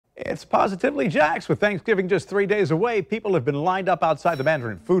It's Positively Jax. With Thanksgiving just 3 days away, people have been lined up outside the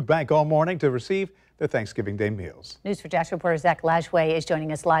Mandarin Food Bank all morning to receive their Thanksgiving Day meals. News 4 Jax reporter Zach Lajway is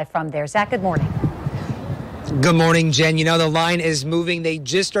joining us live from there. Zach, good morning. Good morning, Jen. You know, the line is moving. They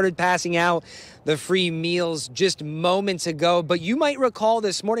just started passing out the free meals just moments ago. But you might recall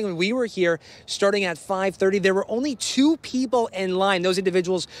this morning when we were here starting at 5:30, there were only 2 people in line. Those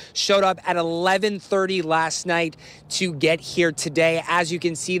individuals showed up at 11:30 last night to get here today. As you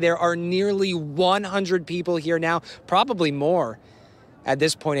can see, there are nearly 100 people here now, probably more at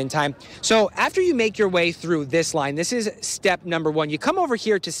this point in time. So after you make your way through this line, this is step number 1. You come over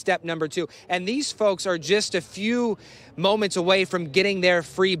here to step number 2, and these folks are just a few moments away from getting their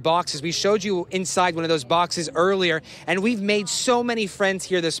free boxes. We showed you inside one of those boxes earlier, and we've made so many friends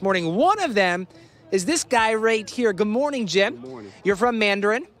here this morning. One of them is this guy right here. Good morning, Jim. Good morning. You're from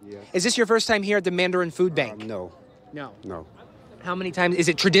Mandarin? Yes. Is this your first time here at the Mandarin Food Bank? No. No. No. How many times? Is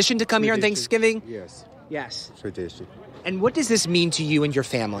it tradition to come here on Thanksgiving? Yes. Yes. Tradition. And what does this mean to you and your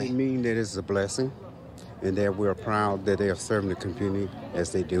family? It means that it's a blessing and that we're proud that they are serving the community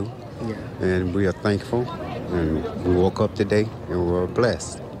as they do. Yeah. And we are thankful. And we woke up today and we're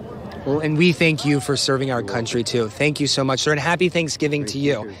blessed. Well, and we thank you for serving our country, too. Thank you so much, sir, and happy Thanksgiving to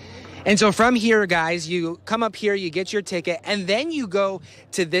you. And so from here, guys, you come up here, you get your ticket, and then you go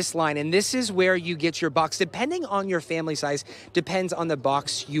to this line, and this is where you get your box. Depending on your family size, depends on the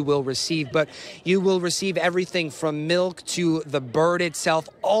box you will receive, but you will receive everything from milk to the bird itself,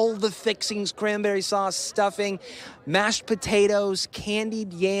 all the fixings, cranberry sauce, stuffing, mashed potatoes,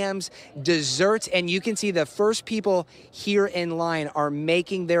 candied yams, desserts, and you can see the first people here in line are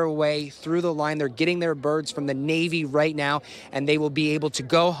making their way through the line. They're getting their birds from the Navy right now, and they will be able to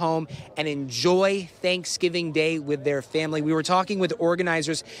go home and enjoy Thanksgiving Day with their family. We were talking with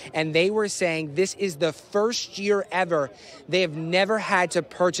organizers, and they were saying this is the first year ever they have never had to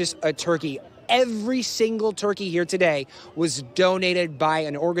purchase a turkey. Every single turkey here today was donated by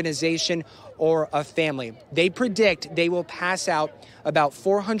an organization or a family. They predict they will pass out about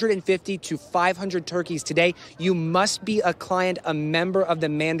 450 to 500 turkeys today. You must be a client, a member of the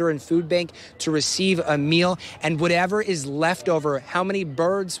Mandarin Food Bank to receive a meal, and whatever is left over, how many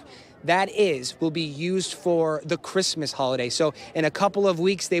birds that is, will be used for the Christmas holiday. So in a couple of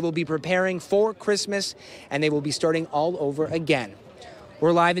weeks, they will be preparing for Christmas, and they will be starting all over again.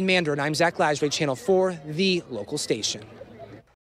 We're live in Mandarin. I'm Zach Lajway, Channel 4, the local station.